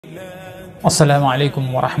Assalamu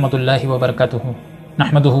alaikum wa rahmatullahi wa barakatuhu.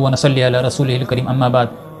 Nahmaduhu wa nasalli ala rasulihil kareem amma ba'd.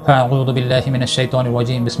 Fa'a'udhu billahi minash shaitanir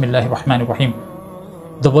rajim. Bismillahir rahmanir rahim.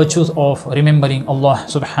 The virtues of remembering Allah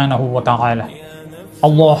subhanahu wa ta'ala.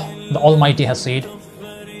 Allah the Almighty has said,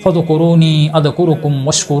 "Fadhkuruni adhkurukum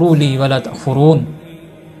washkuruli wa la takfurun."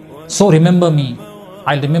 So remember me,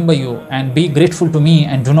 I'll remember you, and be grateful to me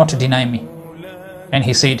and do not deny me. And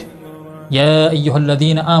he said, "Ya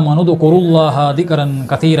ayyuhallazina amanuz kurullaha zikran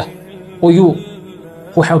kesira." O you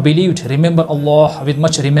who have believed, remember Allah with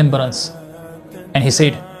much remembrance. And he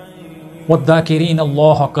said, وَالذَّاكِرِينَ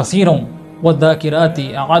اللَّهَ كَثِيرًا وَالذَّاكِرَاتِ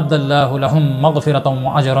أَعَدَّ اللَّهُ لَهُمْ مَغْفِرَةً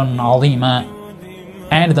وَأَجْرًا عَظِيمًا.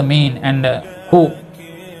 And the men who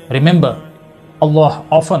remember Allah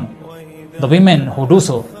often, the women who do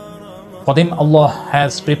so, for them Allah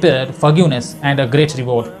has prepared forgiveness and a great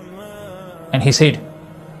reward. And he said,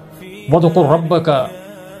 وَذُكُرْ رَبَّكَ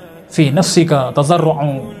في نفسك تضرعا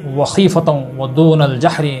وخيفة ودون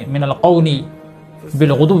الجهر من القول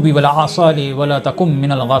بالغدو والآصال ولا تكن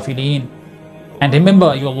من الغافلين. And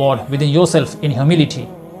remember your Lord within yourself in humility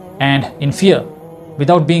and in fear,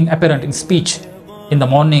 without being apparent in speech, in the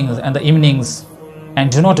mornings and the evenings, and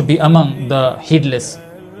do not be among the heedless.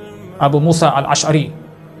 Abu Musa al-Ash'ari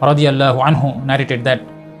radiyallahu anhu narrated that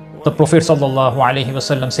the Prophet sallallahu alaihi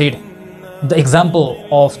wasallam said, the example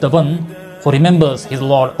of the one who remembers his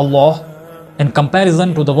Lord Allah in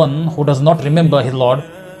comparison to the one who does not remember his Lord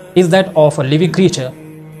is that of a living creature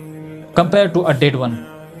compared to a dead one.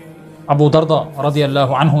 Abu Darda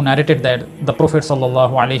radiyallahu anhu narrated that the Prophet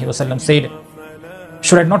sallallahu alaihi wasallam said,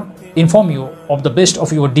 should I not inform you of the best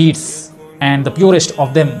of your deeds and the purest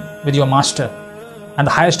of them with your master and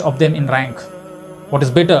the highest of them in rank? What is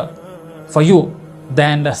better for you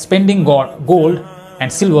than spending gold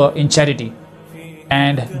and silver in charity,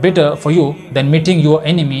 and better for you than meeting your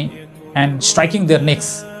enemy and striking their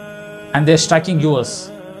necks, and they striking yours?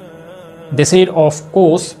 They said, of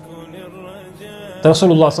course.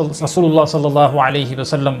 Rasulullah sallallahu alaihi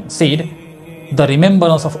wasallam said, the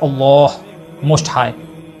remembrance of Allah Most High.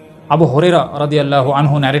 Abu Huraira radiyallahu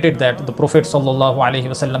anhu narrated that the Prophet sallallahu alaihi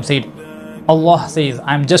wasallam said, Allah says,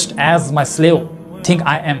 I am just as my slave think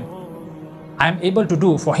I am. I am able to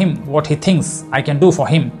do for him what he thinks I can do for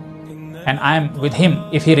him, and I am with him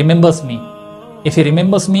if he remembers me. If he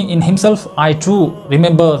remembers me in himself, I too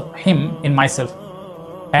remember him in myself.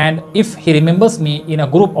 And if he remembers me in a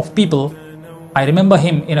group of people, I remember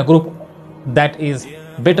him in a group that is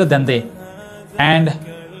better than they. And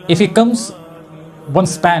if he comes one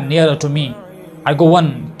span nearer to me, I go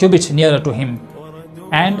 1 cubit nearer to him.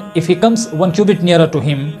 And if he comes 1 cubit nearer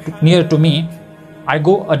to me, I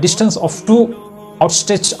go a distance of 2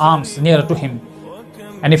 outstretched arms nearer to him.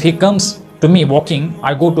 And if he comes to me walking,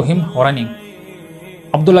 I go to him running.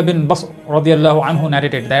 Abdullah bin Basr radiyallahu anhu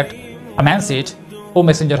narrated that a man said, O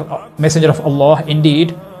messenger of Allah,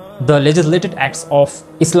 indeed the legislated acts of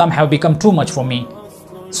Islam have become too much for me.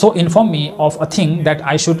 So inform me of a thing that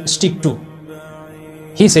I should stick to.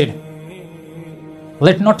 He said,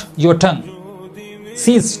 let not your tongue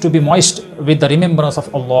cease to be moist with the remembrance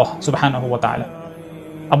of Allah subhanahu wa ta'ala.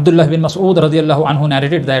 Abdullah bin Mas'ud radiyallahu anhu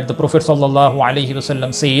narrated that the Prophet sallallahu alaihi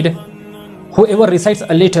wasallam said, whoever recites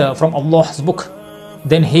a letter from Allah's book,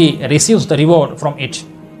 then he receives the reward from it,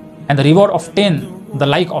 and the reward of 10 the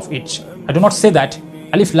like of it. I do not say that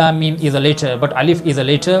Alif Lam Mim is a letter, but Alif is a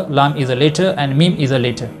letter, Lam is a letter, and Mim is a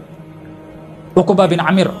letter. Uqba bin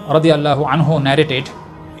Amir radiyallahu anhu narrated,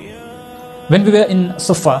 when we were in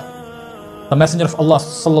Sufa, the Messenger of Allah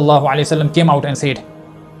sallallahu alaihi wasallam came out and said,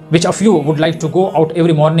 which of you would like to go out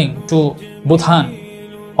every morning to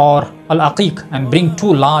Budhan or Al-Aqiq and bring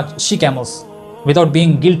 2 large she-camels without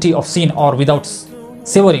being guilty of sin or without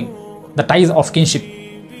severing the ties of kinship?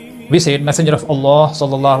 We said, Messenger of Allah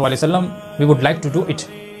sallallahu alaihi wasallam, we would like to do it.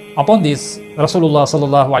 Upon this, Rasulullah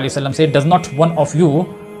sallallahu alaihi wasallam said, does not one of you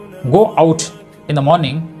go out in the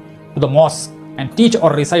morning to the mosque and teach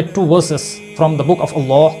or recite 2 verses from the book of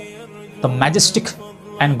Allah, the majestic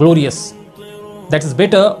and glorious? That is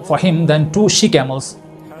better for him than 2 she-camels,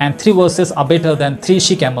 and 3 verses are better than 3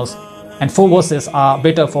 she-camels, and 4 verses are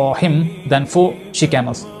better for him than 4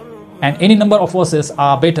 she-camels, and any number of verses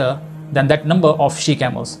are better than that number of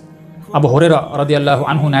she-camels. Abu Huraira radiyallahu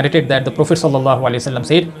anhu narrated that the Prophet sallallahu alaihi wasallam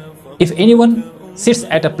said, if anyone sits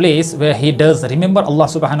at a place where he does remember Allah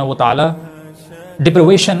subhanahu wa ta'ala,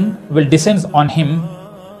 deprivation will descend on him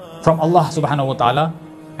from Allah subhanahu wa ta'ala.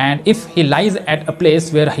 And if he lies at a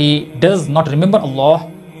place where he does not remember Allah,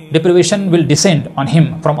 deprivation will descend on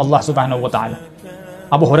him from Allah subhanahu wa ta'ala.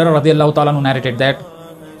 Abu Hurairah radiyallahu ta'ala narrated that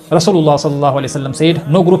Rasulullah sallallahu alaihi wasallam said,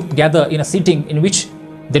 no group gather in a sitting in which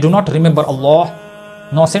they do not remember Allah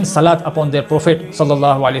nor send salat upon their Prophet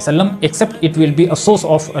sallallahu alaihi wasallam, except it will be a source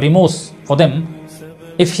of remorse for them.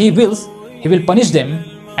 If he wills, he will punish them,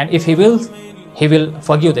 and if he wills, he will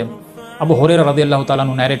forgive them. Abu Hurairah radiallahu ta'ala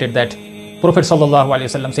narrated that Prophet sallallahu alaihi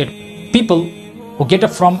wasallam said, people who get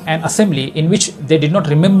up from an assembly in which they did not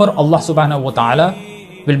remember Allah subhanahu wa ta'ala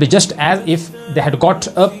will be just as if they had got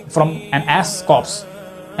up from an ass corpse,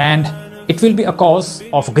 and it will be a cause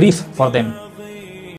of grief for them.